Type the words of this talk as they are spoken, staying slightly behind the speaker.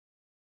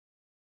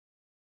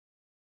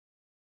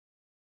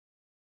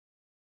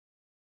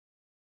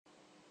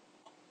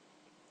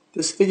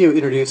This video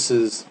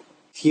introduces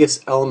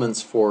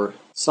tsElements for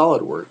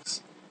SolidWorks,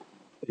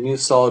 a new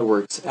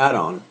SolidWorks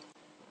add-on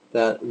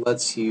that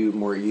lets you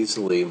more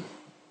easily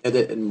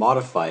edit and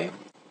modify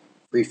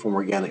freeform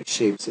organic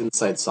shapes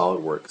inside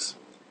SolidWorks.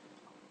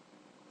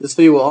 This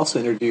video will also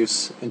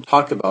introduce and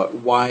talk about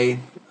why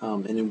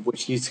and in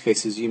which use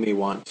cases you may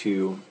want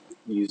to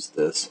use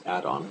this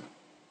add-on.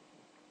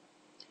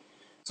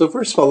 So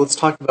first of all, let's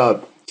talk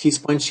about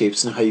T-Spline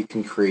shapes and how you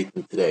can create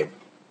them today.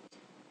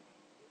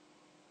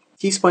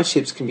 T-Spline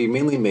shapes can be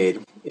mainly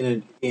made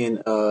in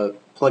a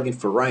plugin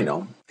for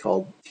Rhino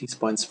called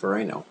T-Splines for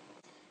Rhino.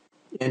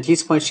 And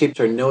T-Spline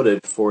shapes are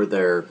noted for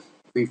their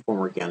freeform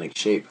organic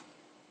shape.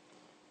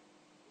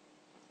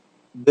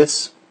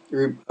 This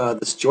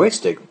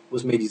joystick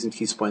was made using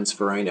T-Splines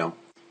for Rhino.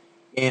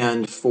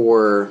 And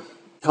for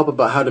help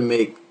about how to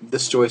make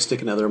this joystick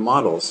and other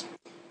models,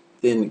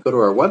 then go to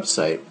our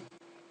website,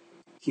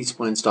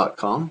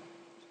 tsplines.com,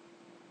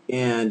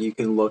 and you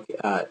can look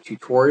at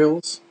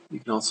tutorials. You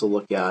can also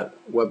look at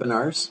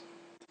webinars.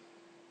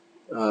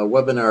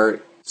 Webinar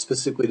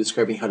specifically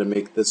describing how to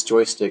make this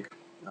joystick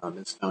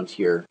is found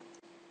here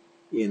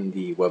in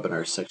the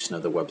webinar section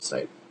of the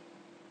website.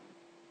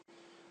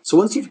 So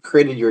once you've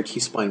created your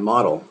T-Spline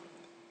model,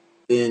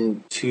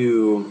 then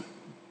to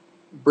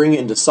bring it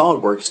into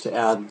SolidWorks to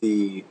add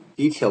the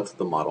detail to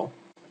the model,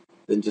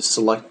 then just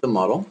select the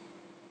model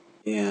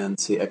and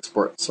say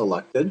Export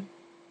Selected.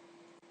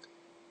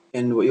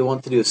 And what you'll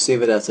want to do is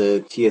save it as a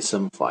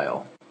TSM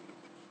file.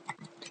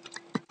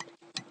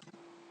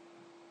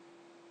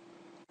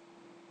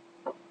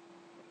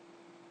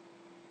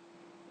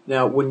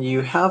 Now, when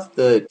you have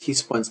the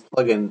T-Splines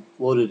plugin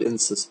loaded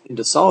into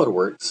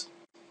SolidWorks,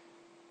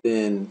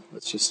 then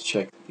let's just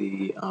check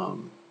the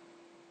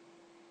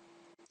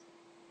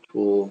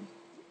tool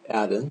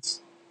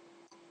add-ins.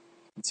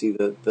 You can see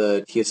that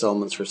the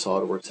tsElements for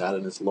SolidWorks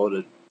add-in is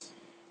loaded.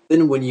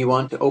 Then when you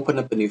want to open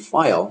up a new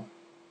file,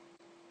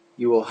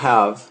 you will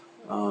have,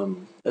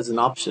 as an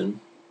option,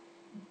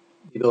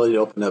 the ability to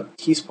open up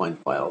T-Spline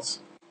files.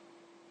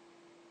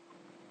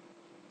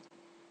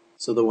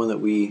 So the one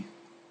that we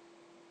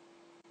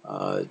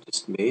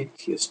just made,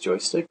 TS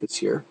joystick, is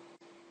here.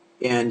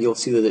 And you'll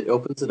see that it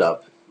opens it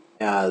up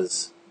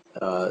as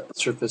a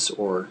surface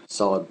or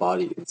solid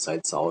body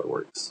inside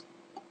SolidWorks.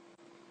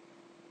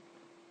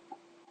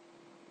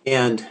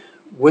 And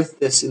with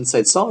this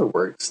inside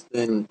SolidWorks,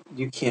 then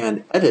you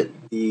can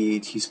edit the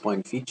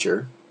T-Spline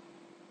feature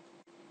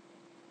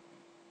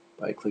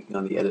by clicking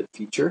on the Edit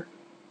feature,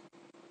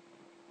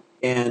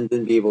 and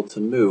then be able to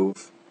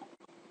move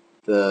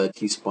the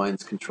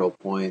T-Splines control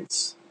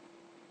points,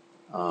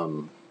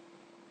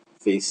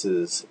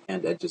 faces,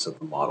 and edges of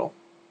the model.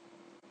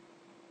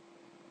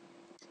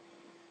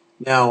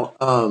 Now,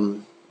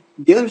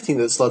 the other thing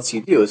this lets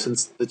you do is,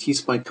 since the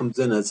T-Spline comes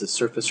in as a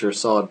surface or a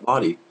solid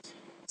body,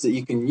 is that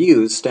you can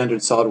use standard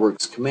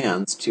SolidWorks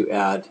commands to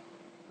add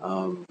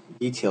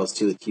details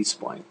to the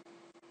T-Spline.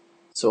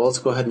 So let's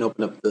go ahead and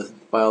open up the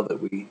file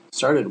that we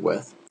started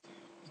with.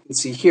 You can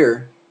see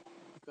here,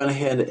 I've gone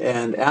ahead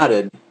and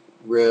added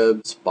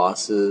ribs,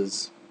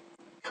 bosses,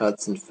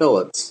 cuts, and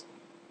fillets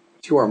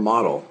to our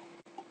model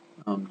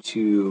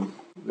to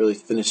really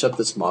finish up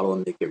this model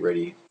and make it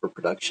ready for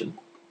production.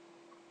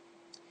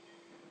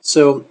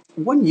 So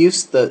one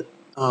use that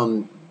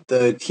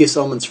the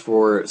tsElements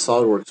for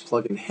SolidWorks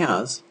plugin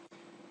has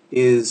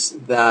is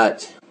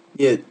that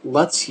it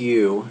lets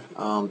you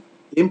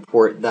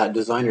import that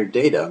designer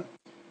data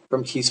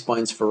from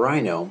T-Splines for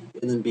Rhino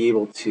and then be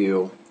able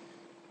to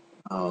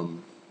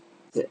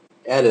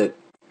edit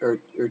or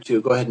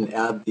to go ahead and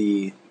add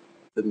the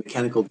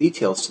mechanical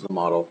details to the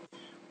model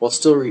while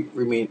still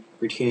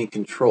retaining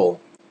control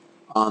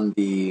on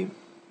the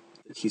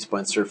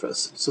T-Spline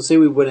surface. So say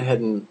we went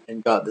ahead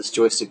and got this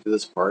joystick to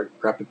this part,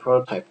 rapid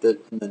prototyped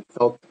it, and then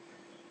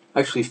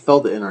actually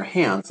felt it in our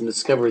hands and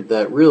discovered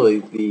that really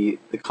the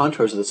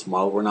contours of this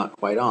model were not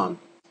quite on.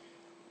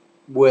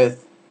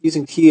 With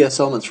using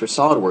tsElements for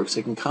SolidWorks,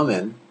 I can come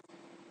in,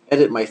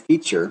 edit my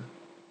feature,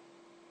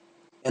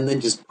 and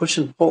then just push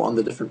and pull on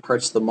the different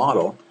parts of the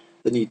model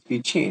that need to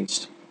be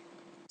changed.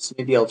 So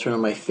maybe I'll turn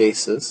on my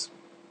faces,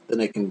 then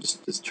I can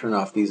just turn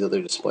off these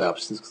other display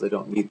options because I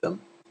don't need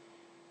them.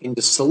 And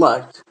just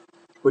select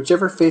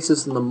whichever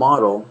faces in the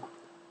model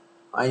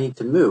I need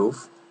to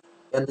move,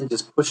 and then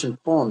just push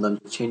and pull on them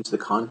to change the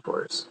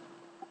contours.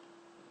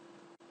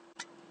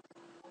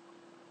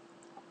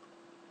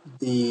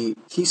 The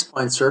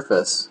T-Spline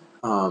surface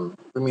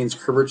remains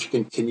curvature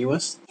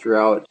continuous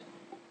throughout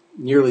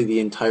nearly the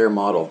entire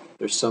model.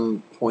 There's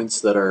some points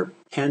that are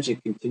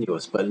tangent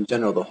continuous, but in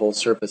general the whole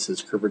surface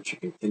is curvature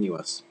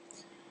continuous.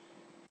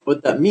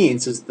 What that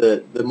means is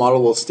that the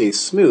model will stay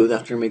smooth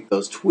after I make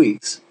those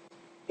tweaks,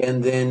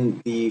 and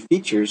then the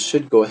features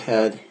should go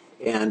ahead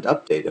and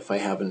update if I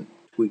haven't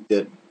tweaked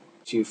it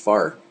too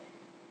far.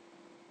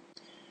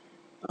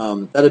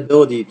 That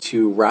ability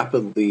to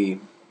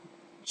rapidly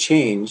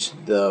change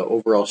the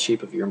overall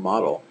shape of your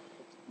model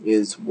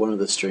is one of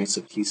the strengths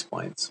of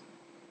T-Splines.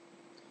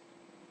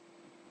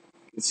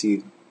 You can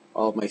see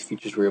all of my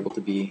features were able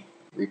to be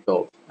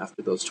rebuilt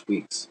after those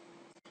tweaks.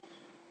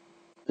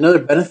 Another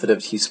benefit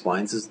of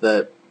T-Splines is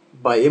that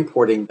by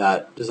importing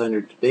that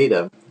designer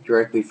data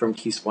directly from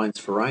T-Splines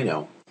for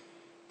Rhino,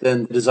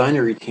 then the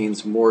designer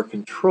retains more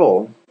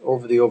control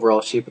over the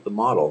overall shape of the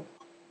model,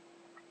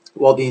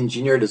 while the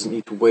engineer doesn't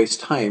need to waste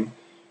time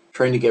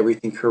trying to get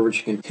everything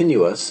curvature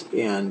continuous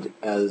and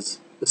as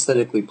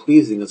aesthetically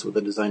pleasing as what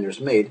the designer's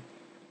made.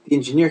 The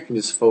engineer can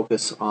just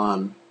focus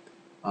on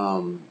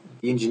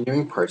the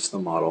engineering parts of the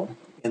model,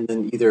 and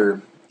then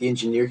either the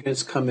engineer can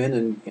just come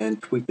in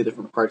and tweak the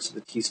different parts of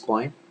the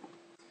T-spline,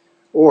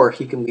 or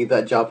he can leave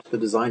that job to the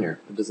designer.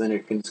 The designer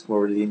can just come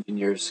over to the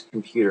engineer's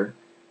computer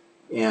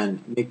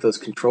and make those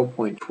control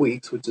point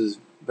tweaks, which is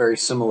very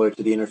similar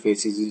to the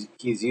interface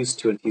he's used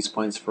to in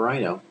T-Splines for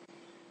Rhino,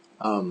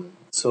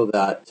 so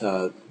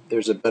that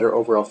there's a better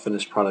overall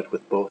finished product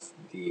with both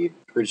the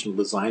original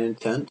design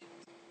intent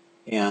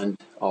and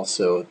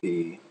also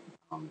the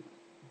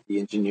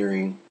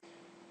engineering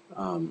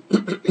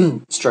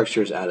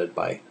structures added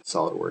by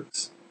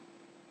SolidWorks.